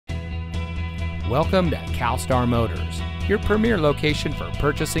Welcome to CalStar Motors, your premier location for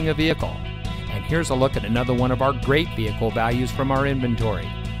purchasing a vehicle. And here's a look at another one of our great vehicle values from our inventory,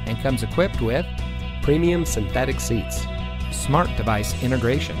 and comes equipped with premium synthetic seats, smart device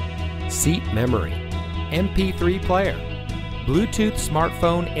integration, seat memory, MP3 player, Bluetooth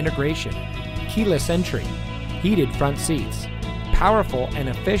smartphone integration, keyless entry, heated front seats, powerful and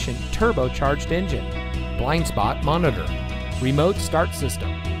efficient turbocharged engine, blind spot monitor, remote start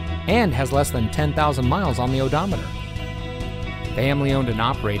system, and has less than 10,000 miles on the odometer. Family-owned and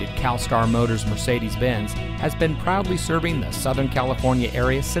operated CalStar Motors Mercedes-Benz has been proudly serving the Southern California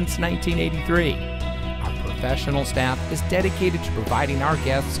area since 1983. Our professional staff is dedicated to providing our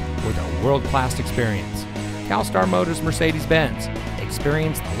guests with a world-class experience. CalStar Motors Mercedes-Benz,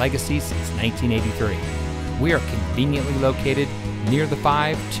 experience the legacy since 1983. We are conveniently located near the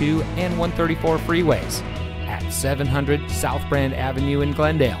 5, 2, and 134 freeways at 700 South Brand Avenue in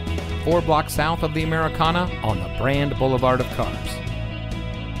Glendale, 4 blocks south of the Americana on the Brand Boulevard of Cars.